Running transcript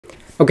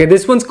Okay,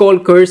 this one's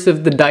called Curse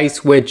of the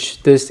Dice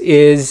Witch. This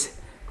is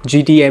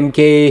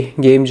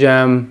GTMK Game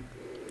Jam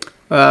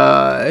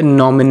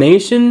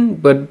nomination,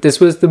 but this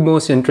was the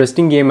most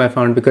interesting game I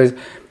found because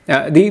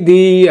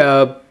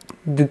the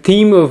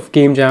theme of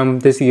Game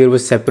Jam this year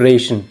was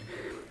separation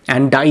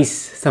and dice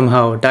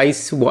somehow.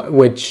 Dice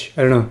witch,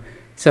 I don't know.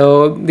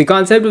 So the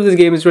concept of this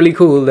game is really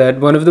cool. That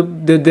one of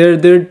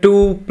there are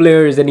two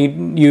players that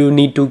you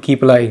need to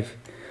keep alive.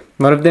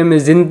 One of them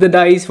is in the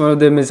dice. One of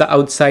them is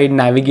outside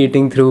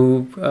navigating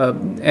through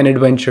an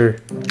adventure.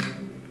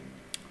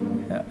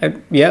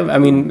 Yeah, I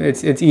mean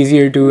it's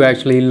easier to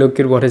actually look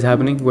at what is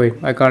happening. Wait,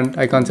 I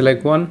can't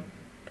select one.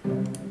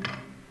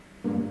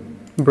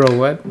 Bro,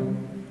 what?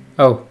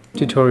 Oh,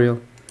 tutorial.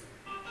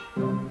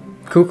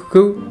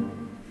 Cool.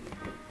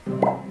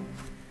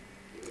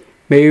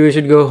 Maybe we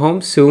should go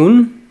home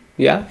soon.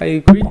 Yeah,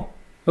 I agree.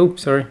 Oh,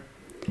 sorry.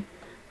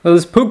 Well,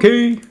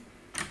 spooky.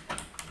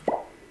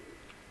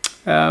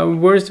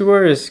 Where's the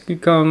worst? You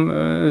come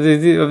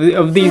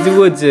of these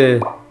woods.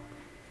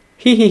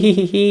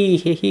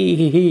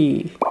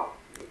 He.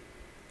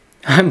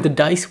 I'm the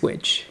dice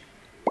witch.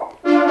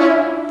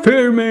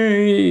 Fear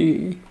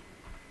me.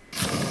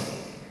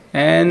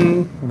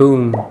 And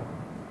boom.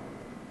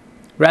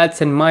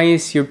 Rats and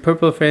mice, your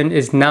purple friend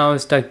is now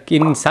stuck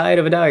inside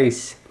of a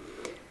dice.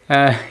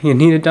 You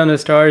need a ton of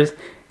stars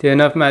to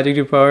enough magic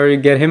to power to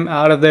get him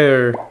out of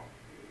there.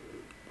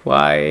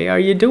 Why are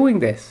you doing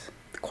this?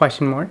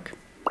 Question mark.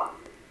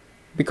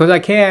 Because I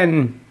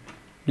can.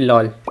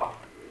 Lol.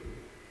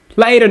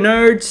 Later,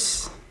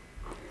 nerds.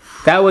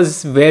 That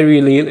was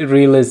very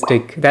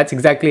realistic. That's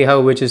exactly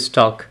how witches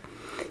talk.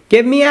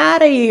 Get me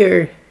out of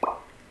here.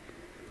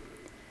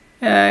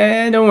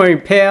 Don't worry,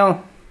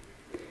 pal.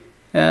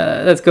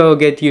 Let's go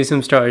get you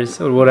some stars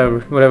or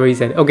whatever he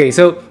said. Okay,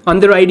 so on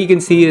the right you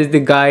can see is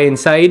the guy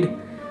inside,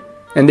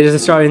 and there's a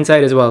star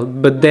inside as well.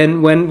 But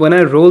then when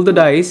I roll the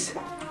dice,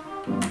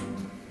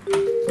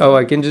 oh,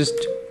 I can just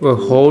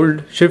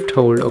shift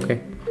hold. Okay.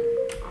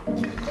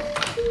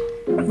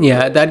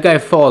 Yeah, that guy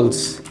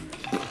falls.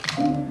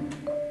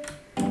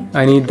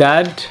 I need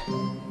that,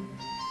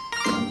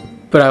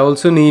 but I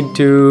also need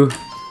to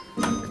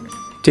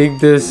take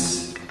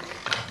this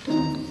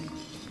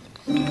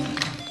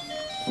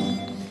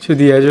to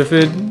the edge of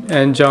it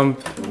and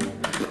jump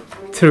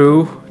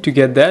through to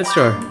get that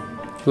star.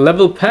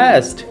 Level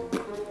passed.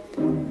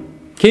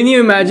 Can you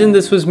imagine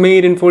this was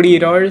made in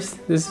 48 hours?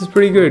 This is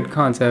pretty good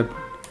concept.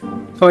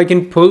 Oh, I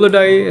can pull the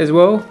die as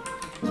well.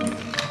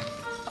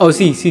 Oh,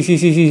 see.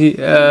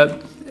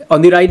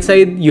 On the right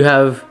side you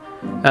have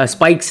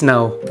spikes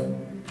now,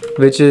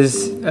 which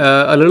is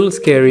a little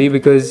scary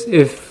because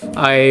if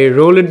I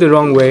roll it the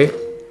wrong way,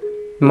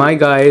 my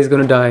guy is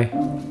gonna die.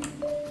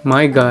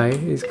 My guy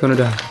is gonna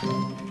die.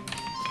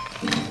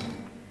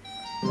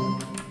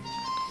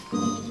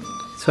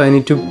 So I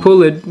need to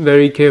pull it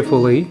very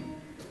carefully.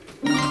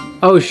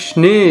 Oh,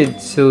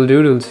 schnitzel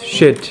doodles.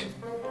 Shit.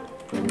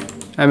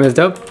 I messed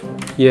up?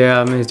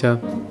 Yeah, I messed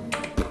up.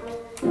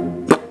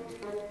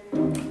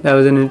 That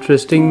was an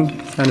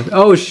interesting sound of...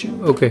 Oh,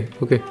 okay.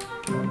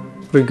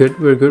 We're good.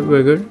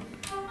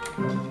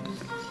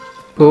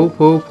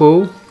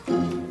 Pull.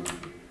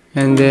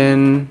 And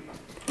then...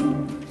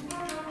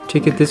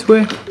 take it this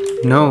way?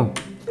 No.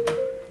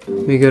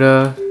 We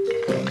gotta...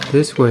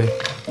 this way.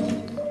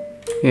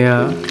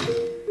 Yeah.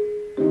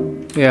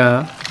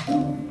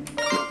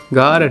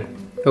 Got it.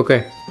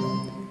 Okay.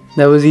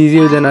 That was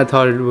easier than I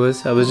thought it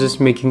was. I was just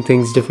making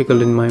things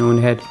difficult in my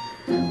own head.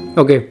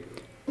 Okay.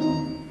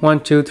 1,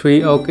 2,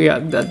 3. Okay, yeah,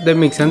 that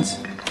makes sense.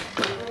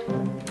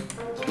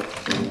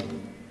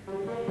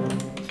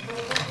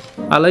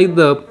 I like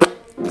the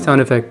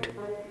sound effect.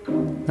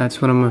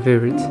 That's one of my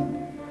favorites.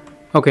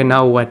 Okay,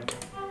 now what?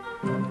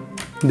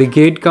 The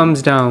gate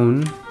comes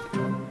down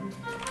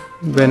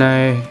when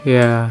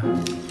yeah.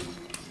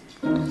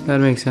 That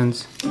makes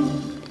sense.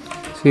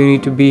 So you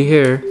need to be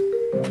here.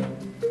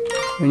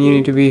 And you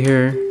need to be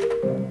here.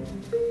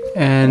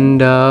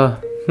 And,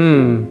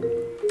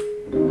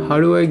 how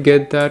do I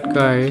get that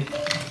guy?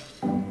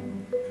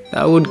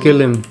 That would kill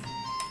him.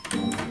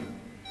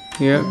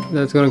 Yep,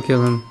 that's gonna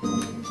kill him.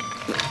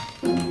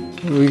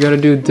 We gotta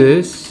do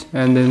this,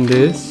 and then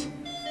this,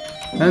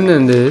 and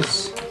then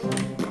this,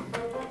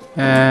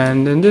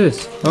 and then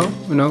this. Oh,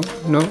 no,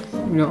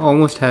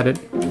 almost had it.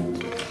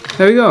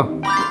 There we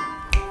go.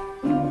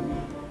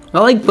 I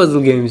like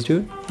puzzle games,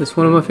 dude. That's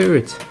one of my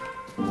favorites.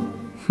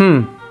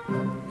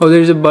 Oh,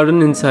 there's a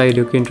button inside.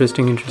 Okay,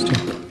 interesting.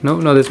 No,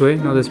 not this way,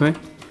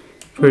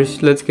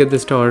 First, let's get the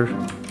star.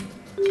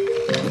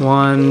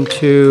 1,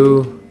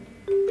 2,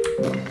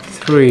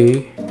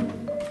 3.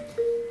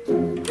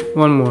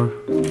 One more.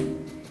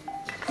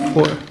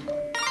 4.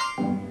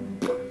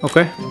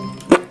 Okay.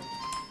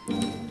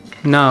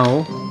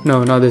 Now,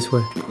 no, not this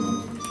way.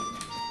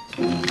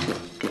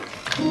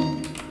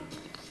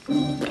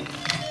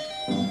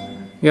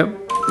 Yep.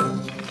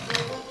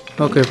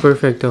 Okay,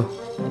 perfecto.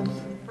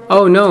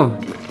 Oh no.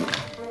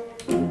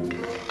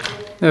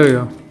 There we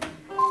go.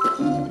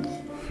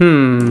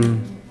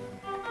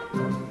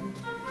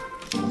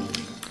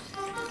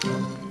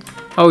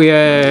 Oh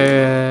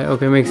yeah.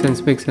 Okay, makes sense.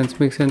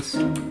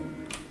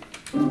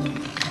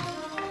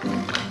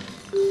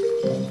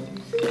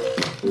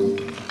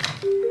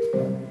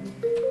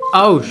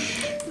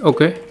 Ouch.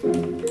 Okay.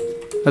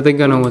 I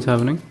think I know what's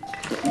happening.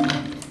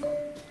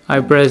 I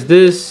press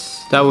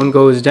this, that one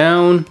goes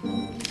down.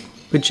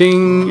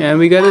 Paching, and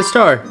we got a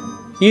star.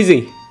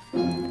 Easy.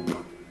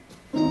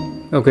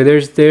 Okay,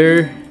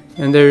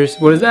 and there's,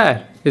 what is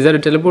that? Is that a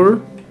teleporter?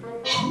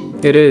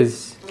 It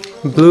is.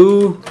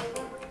 Blue,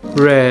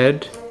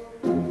 red.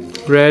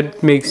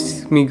 Red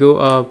makes me go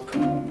up.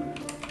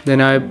 Then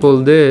I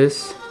pull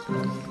this.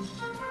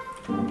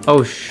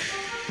 Oh,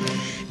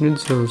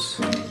 schnitzels.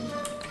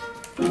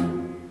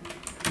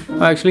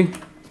 Actually,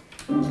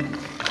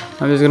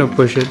 I'm just gonna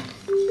push it.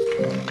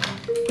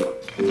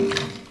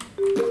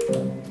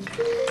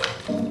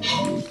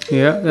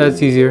 Yeah,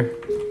 that's easier.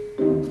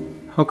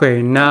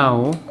 Okay,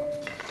 now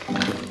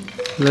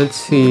let's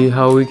see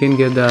how we can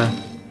get that.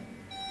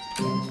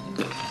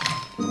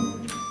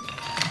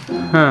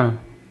 Huh.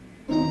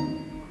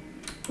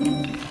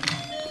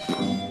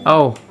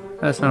 Oh,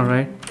 that's not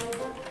right.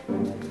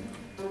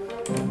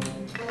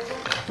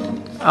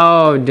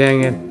 Oh,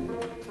 dang it.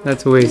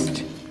 That's a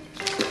waste.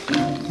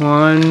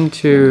 1,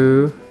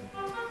 2,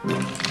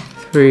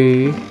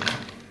 3,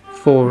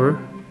 4.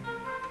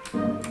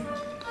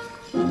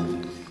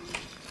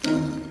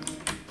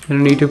 I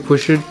need to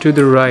push it to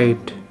the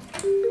right.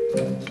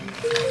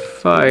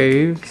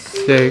 5,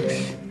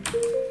 6.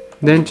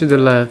 Then to the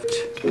left.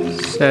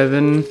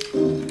 7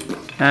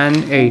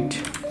 and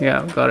 8.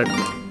 Yeah, got it.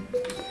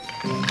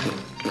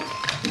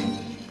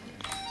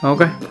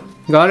 Okay,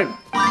 got it.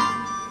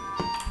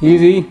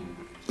 Easy.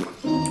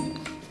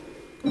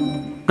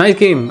 Nice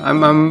game.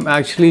 I'm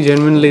actually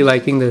genuinely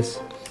liking this.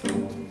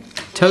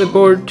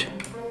 Teleport.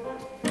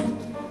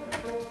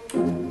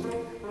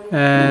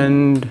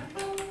 And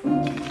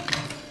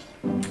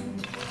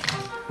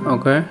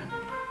okay.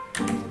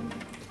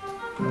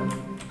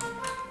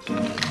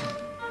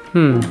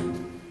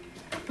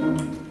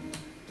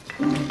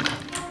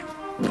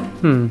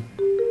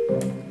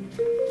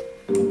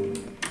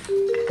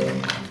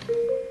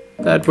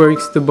 That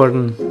works the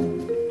button,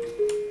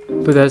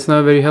 but that's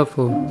not very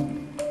helpful.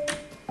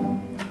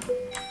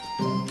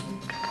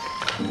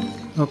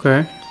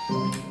 Okay.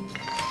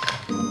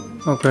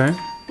 Okay.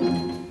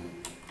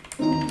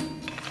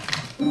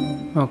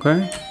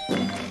 Okay.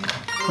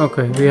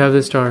 Okay, we have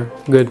the star.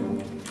 Good.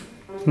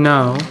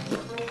 Now.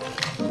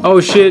 Oh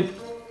shit!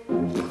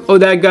 Oh,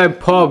 that guy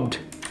popped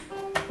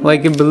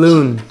like a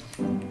balloon.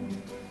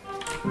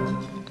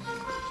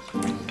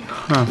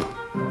 Huh.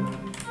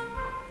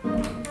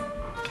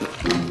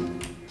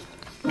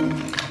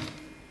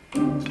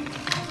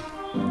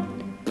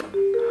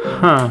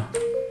 Huh.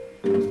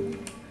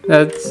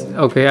 That's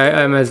okay.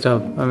 I messed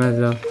up.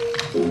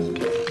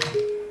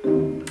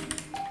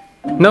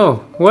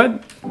 No,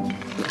 what?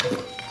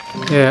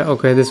 Yeah,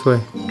 okay, this way.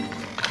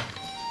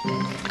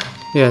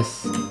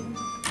 Yes.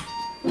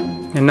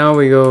 And now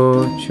we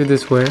go to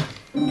this way.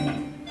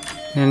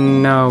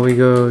 And now we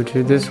go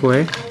to this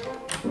way.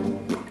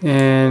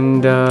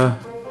 And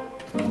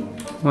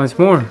once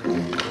more.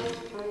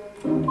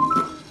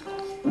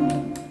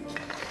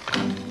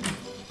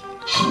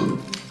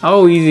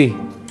 Oh, easy.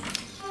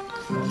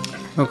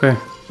 Okay.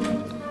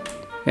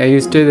 Yeah, you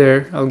stay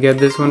there. I'll get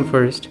this one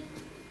first.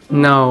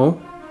 Now,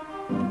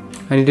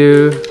 I need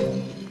to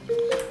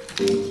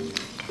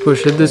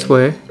push it this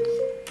way.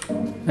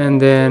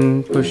 And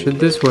then push it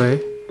this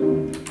way.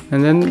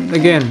 And then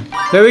again.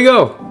 There we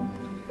go.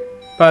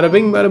 Bada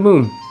bing, bada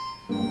boom.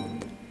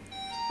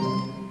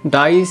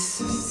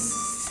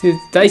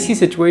 Dicey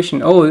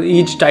situation. Oh,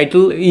 each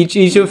title,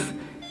 each of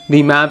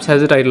the maps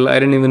has a title. I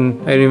didn't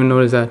even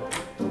notice that.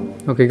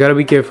 Okay, gotta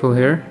be careful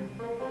here.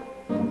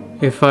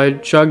 If I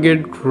chug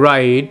it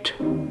right,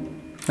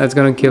 that's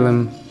gonna kill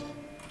him.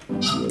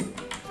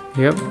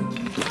 Yep.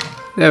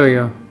 There we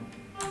go.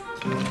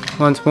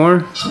 Once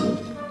more.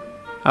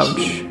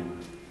 Ouch.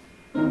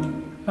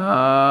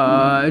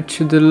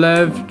 To the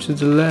left.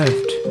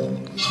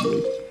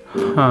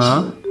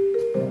 Huh.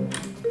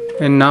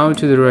 And now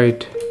to the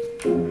right.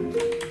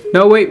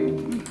 No, wait.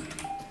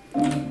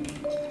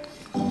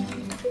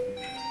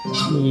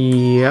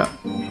 Yeah.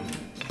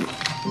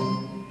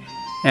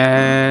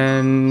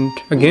 And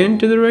again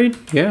to the right.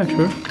 Yeah,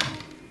 sure.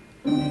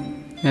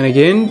 And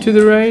again to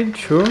the right.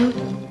 Sure.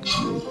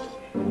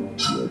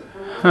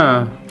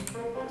 Huh.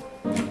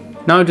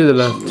 Now to the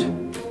left.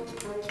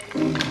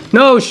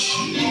 No,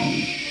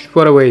 shh.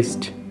 What a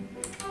waste.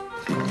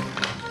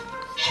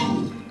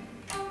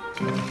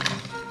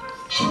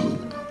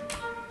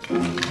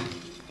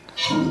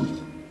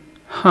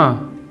 Huh.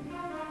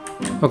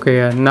 Okay,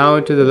 yeah, now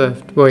to the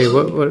left. Wait,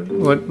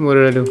 what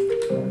did I do?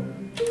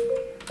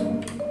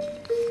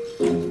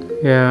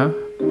 Yeah.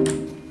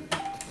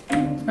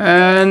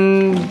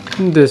 And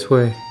this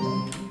way.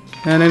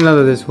 And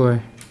another this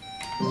way.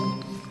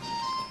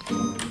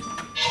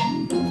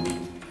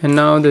 And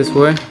now this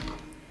way.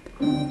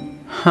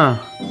 Huh.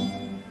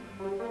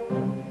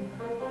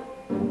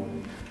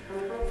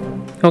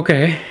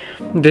 Okay.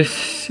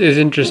 This is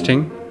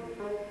interesting.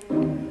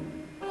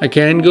 I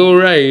can't go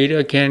right,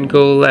 I can't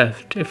go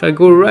left. If I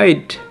go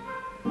right,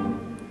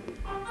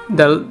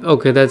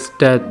 okay, that's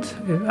death.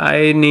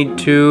 I need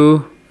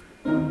to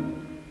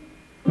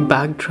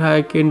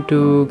backtrack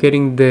into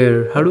getting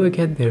there. How do I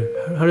get there?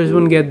 How does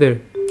one get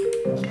there?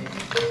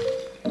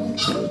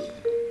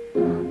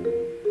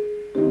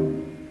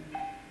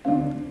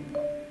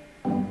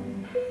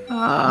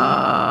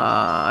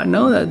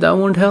 No, that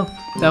won't help.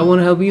 That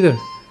won't help either.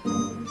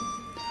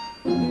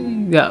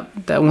 Yeah,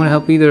 that won't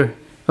help either.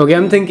 Okay,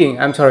 I'm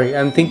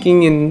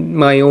thinking in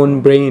my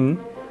own brain.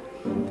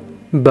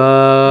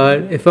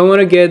 But if I want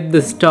to get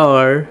the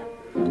star,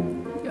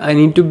 I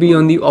need to be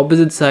on the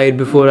opposite side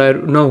before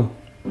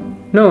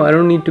no, I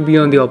don't need to be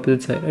on the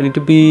opposite side. I need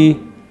to be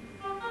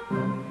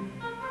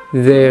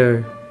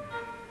there.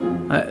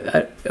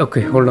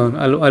 Okay, hold on.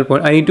 I'll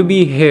point. I need to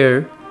be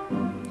here,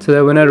 so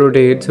that when I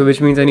rotate, so which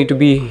means I need to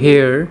be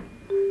here,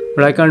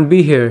 but I can't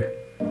be here.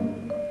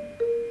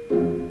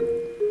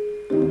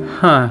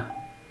 Huh.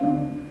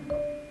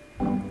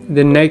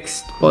 The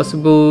next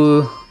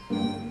possible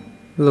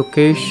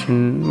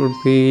location would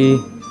be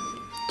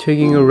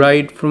taking a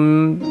right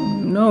from...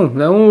 No,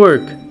 that won't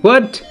work.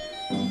 What?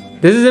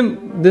 This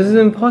is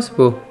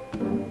impossible.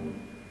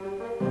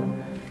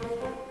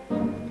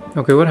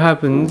 Okay, what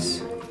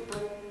happens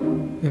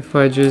if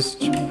I just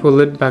pull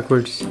it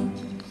backwards?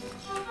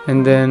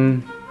 And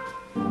then...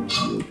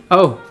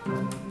 Oh,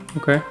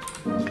 okay.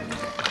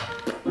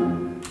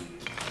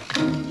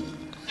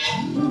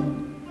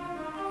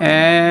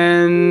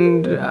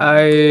 And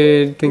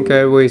I think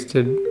I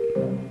wasted.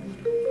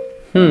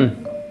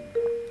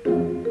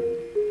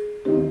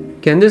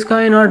 Can this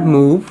guy not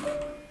move?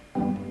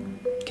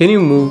 Can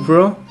you move,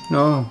 bro?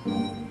 No.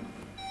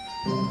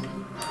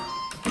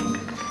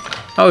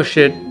 Oh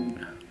shit.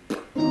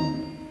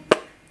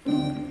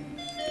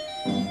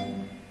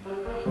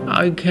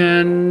 I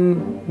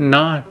can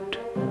not.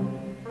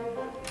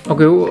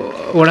 Okay,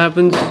 what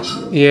happens?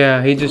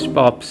 Yeah, he just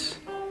pops.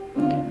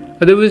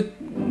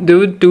 There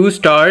were 2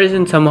 stars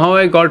and somehow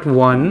I got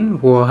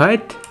 1.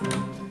 What?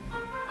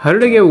 How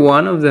did I get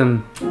 1 of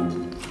them?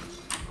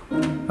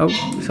 Oh,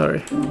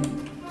 sorry.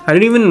 I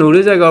didn't even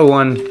notice I got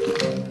 1.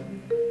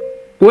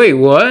 Wait,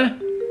 what?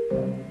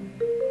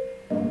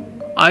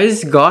 I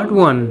just got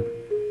 1.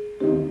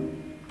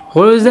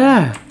 What was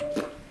that?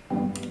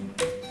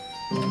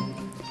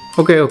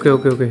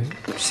 Okay.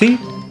 See?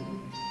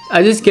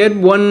 I just get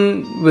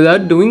 1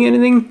 without doing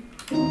anything?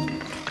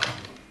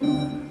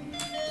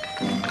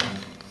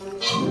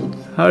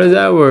 How does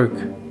that work?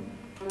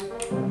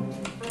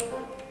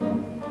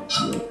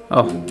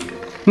 Oh.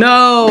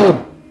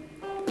 No!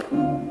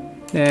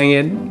 Dang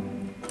it.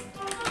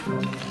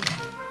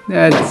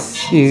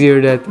 That's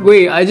easier that...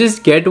 Wait, I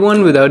just get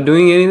 1 without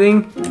doing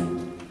anything?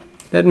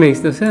 That makes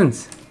no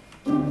sense.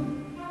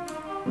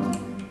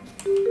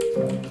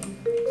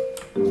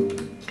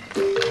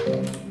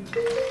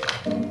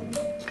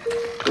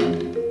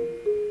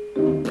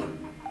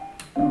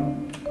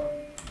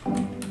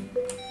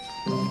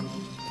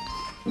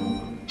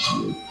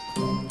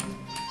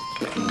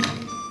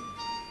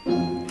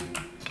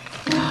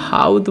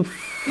 How the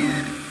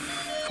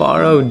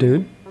far out,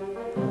 dude?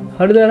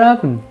 How did that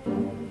happen?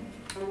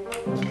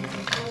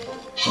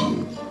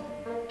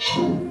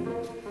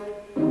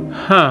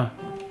 Huh.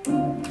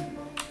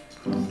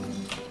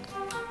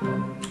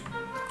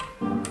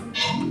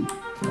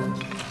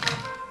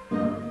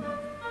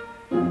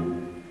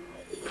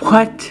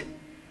 What?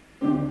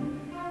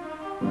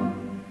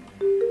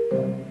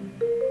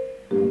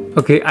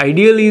 Okay,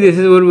 ideally this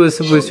is what was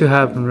supposed to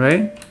happen,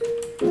 right?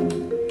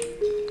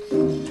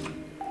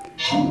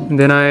 And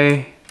then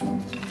I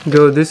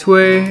go this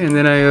way and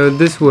then I go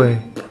this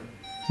way.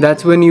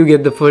 That's when you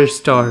get the first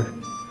star.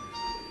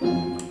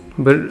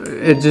 But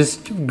it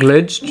just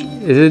glitched.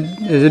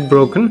 Is it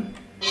broken?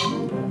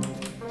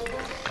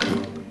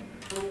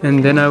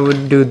 And then I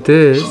would do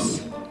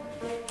this,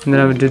 and then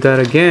I would do that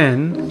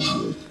again,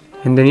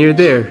 and then you're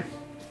there.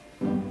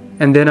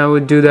 And then I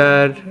would do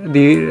that,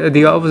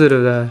 the opposite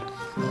of that.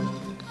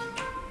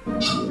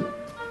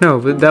 No,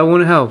 but that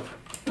won't help.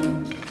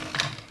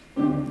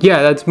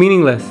 Yeah, that's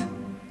meaningless.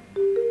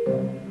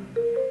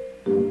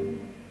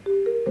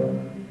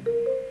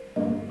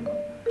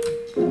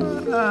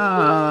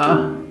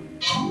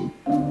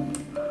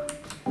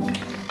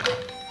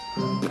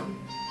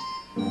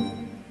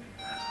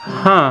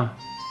 Huh.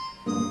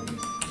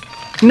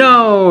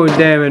 No,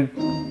 damn it.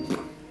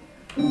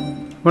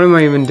 What am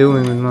I even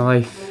doing with my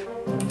life?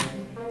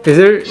 Is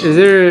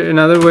there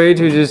another way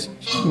to just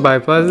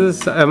bypass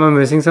this? Am I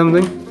missing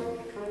something?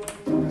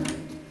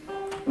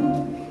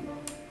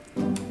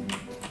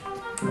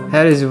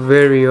 That is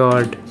very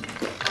odd.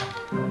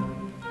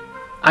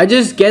 I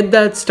just get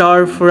that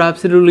star for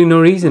absolutely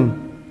no reason.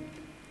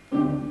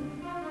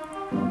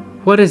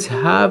 What is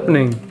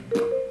happening?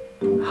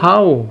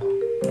 How?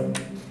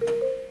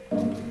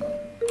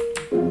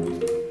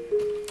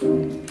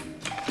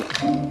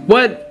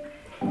 What?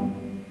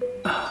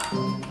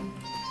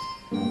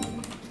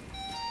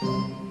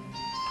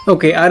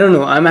 Okay, I don't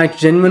know. I'm actually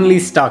genuinely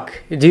stuck.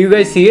 Do you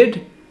guys see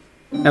it?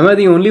 Am I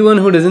the only one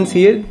who doesn't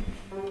see it?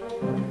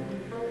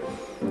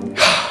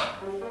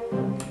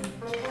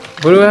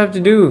 What do I have to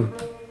do?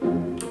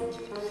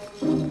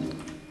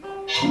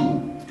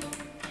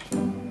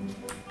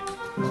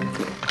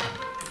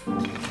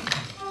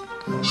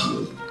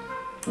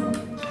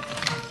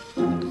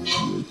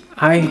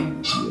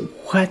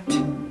 What?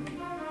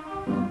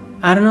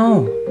 I don't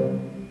know.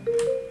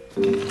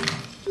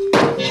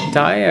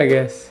 Die, I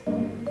guess.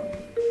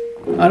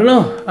 I don't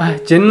know. I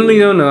genuinely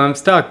don't know. I'm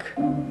stuck.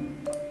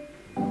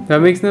 That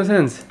makes no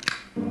sense.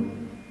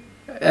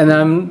 And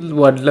I'm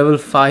what, level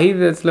 5?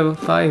 That's level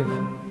 5.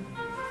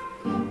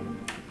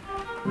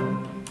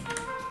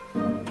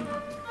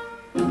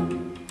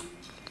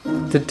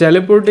 The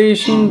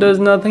teleportation does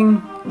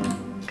nothing.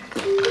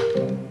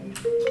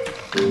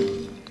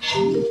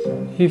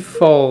 He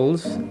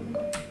falls.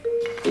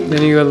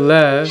 Then you go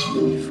left.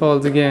 He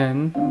falls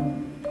again.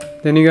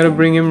 Then you gotta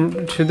bring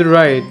him to the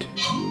right.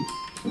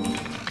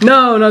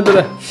 No, not the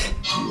left.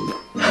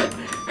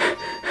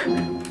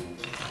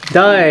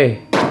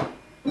 Die.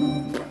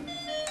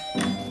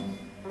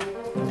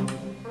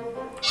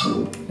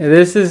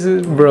 This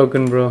is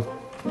broken, bro.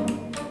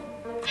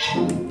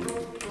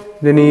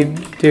 They need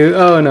to...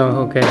 Oh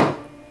no, okay.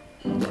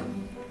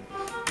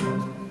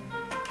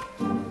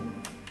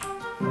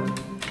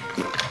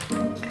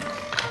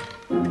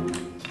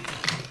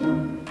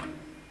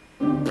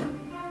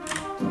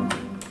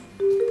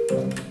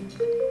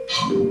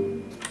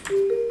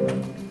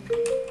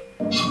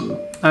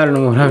 I don't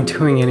know what I'm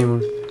doing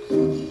anymore.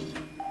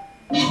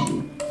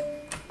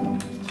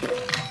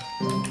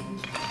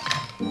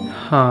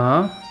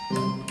 Huh?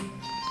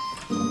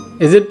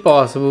 Is it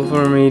possible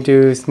for me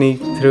to sneak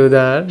through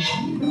that?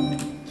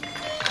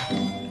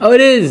 Oh,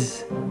 it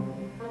is!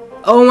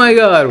 Oh my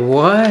god,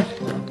 what?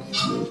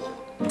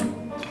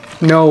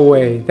 No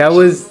way, that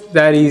was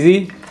that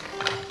easy?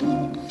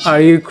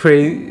 Are you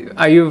crazy?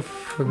 Are you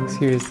fucking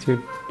serious,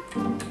 dude?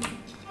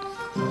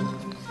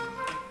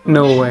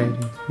 No way,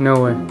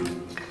 no way.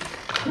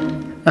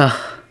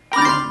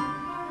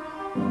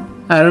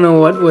 I don't know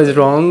what was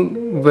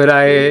wrong, but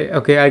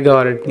okay, I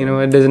got it. You know,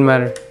 it doesn't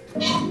matter.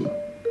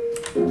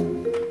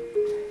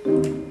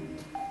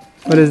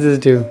 What does this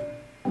do?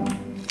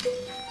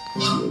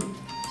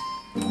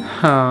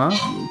 Huh?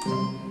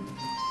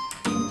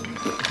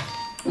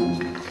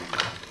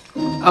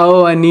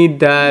 Oh, I need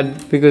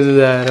that because of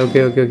that.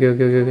 Okay.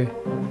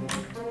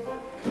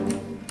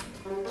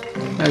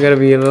 I gotta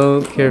be a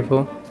little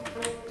careful.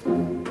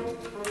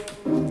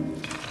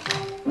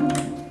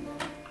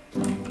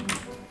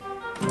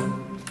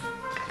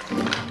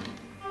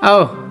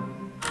 Oh,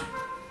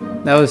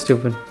 that was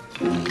stupid.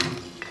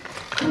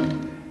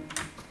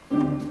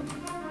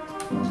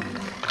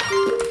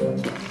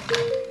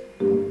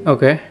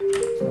 Okay.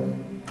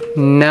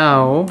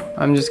 Now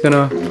I'm just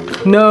gonna...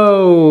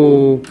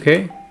 No!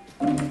 Okay.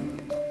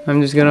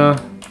 I'm just gonna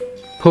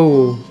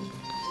pull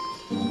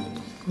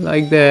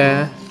like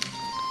that.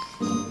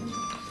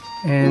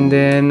 And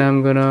then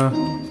I'm gonna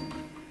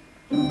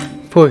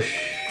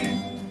push.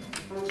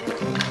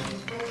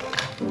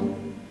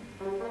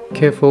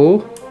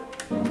 Careful.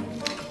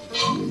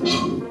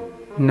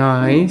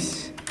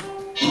 Nice.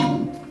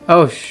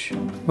 Oh,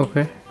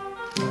 okay.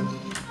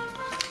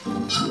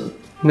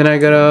 Then I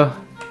gotta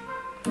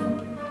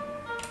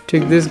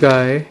take this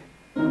guy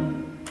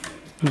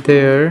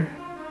there.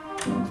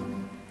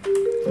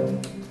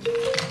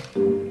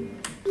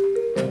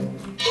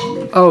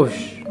 Oh,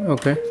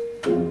 okay.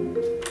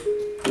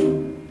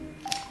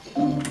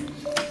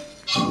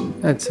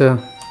 That's a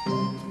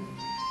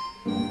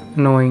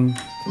annoying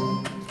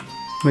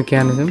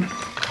mechanism.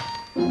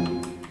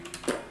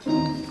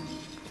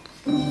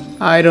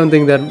 I don't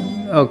think that...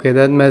 Okay,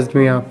 that messed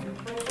me up.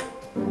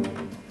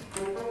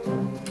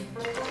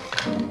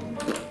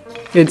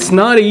 It's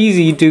not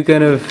easy to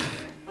kind of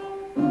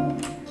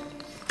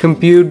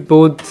compute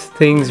both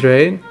things,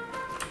 right?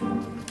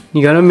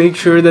 You gotta make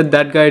sure that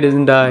that guy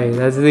doesn't die.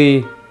 That's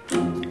the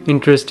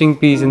interesting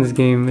piece in this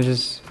game, which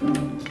is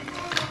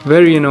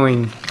very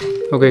annoying.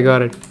 Okay,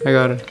 got it. I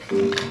got it.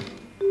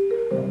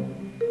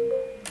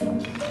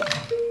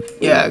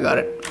 Yeah, I got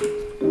it.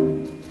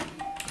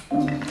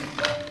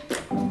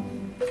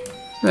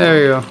 There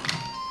we go.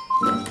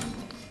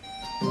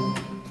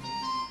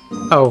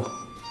 Oh.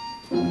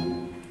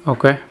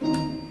 Okay.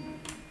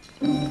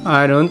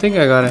 I don't think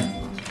I got it.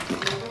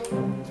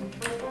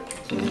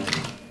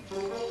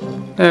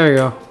 There we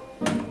go.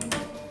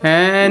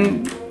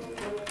 And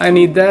I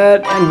need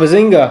that and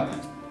bazinga.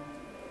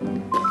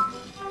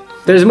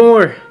 There's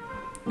more.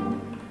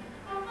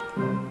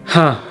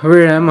 Huh,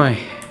 where am I?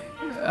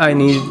 I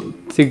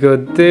need to go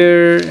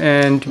there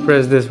and to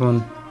press this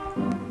one.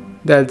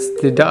 That's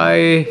the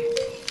die.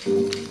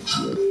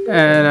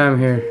 And I'm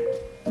here.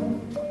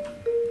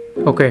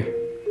 Okay.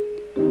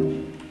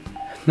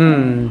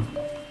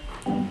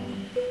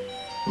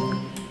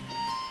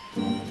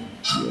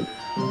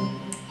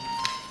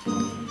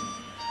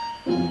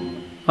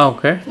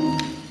 Okay.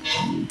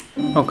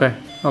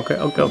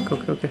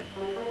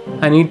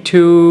 I need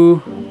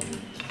to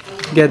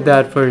get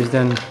that first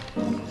then.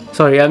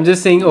 Sorry, I'm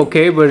just saying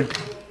okay, but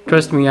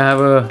trust me, I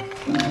have a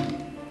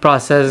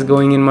process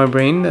going in my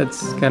brain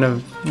that's kind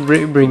of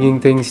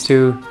bringing things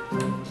to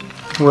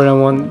where I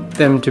want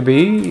them to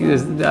be.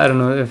 I don't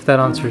know if that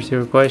answers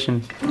your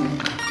question.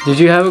 Did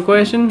you have a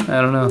question?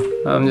 I don't know.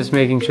 I'm just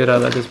making shit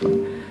up at this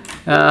point.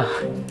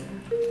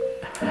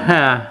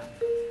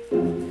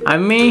 I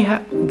may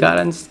have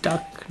gotten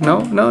stuck.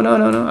 No.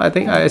 I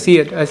think I see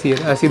it. I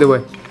see the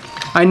way.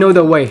 I know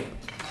the way.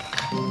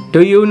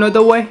 Do you know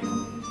the way?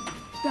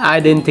 I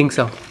didn't think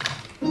so.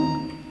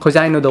 Cause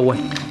I know the way.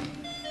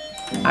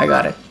 I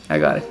got it.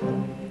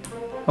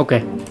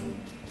 Okay.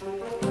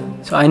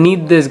 So I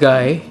need this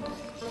guy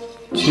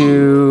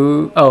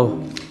to...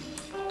 Oh.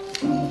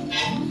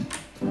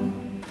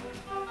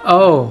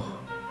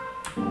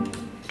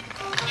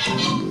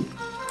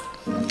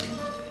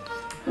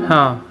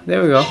 Huh.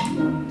 There we go.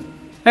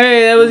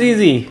 Hey, that was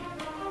easy.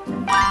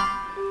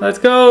 Let's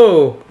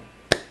go.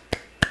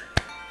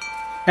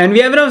 And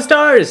we have enough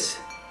stars.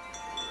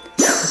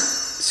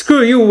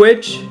 Screw you,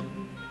 witch.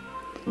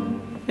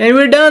 And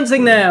we're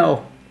dancing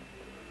now.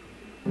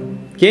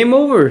 Game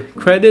over.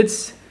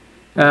 Credits.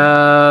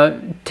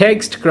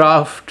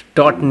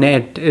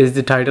 Textcraft.net is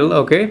the title.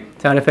 Okay.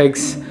 Sound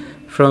effects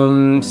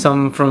from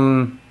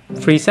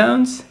free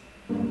sounds.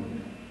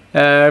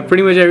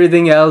 Pretty much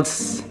everything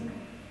else.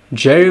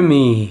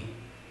 Jeremy.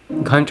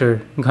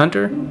 Gunter.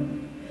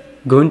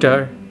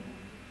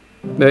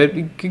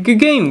 But good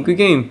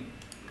game.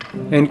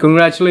 And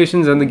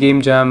congratulations on the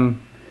Game Jam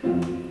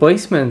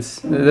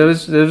placements. That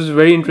was a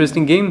very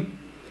interesting game.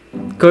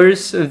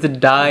 Curse of the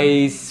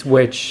Dice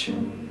Witch.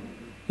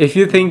 If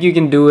you think you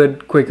can do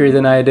it quicker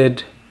than I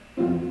did,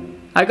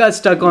 I got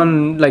stuck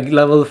on like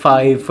level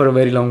 5 for a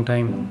very long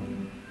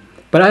time.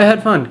 But I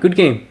had fun. Good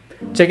game.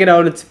 Check it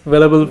out. It's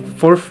available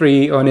for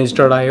free on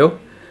itch.io.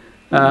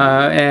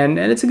 And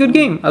it's a good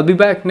game. I'll be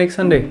back next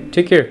Sunday.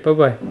 Take care. Bye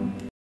bye.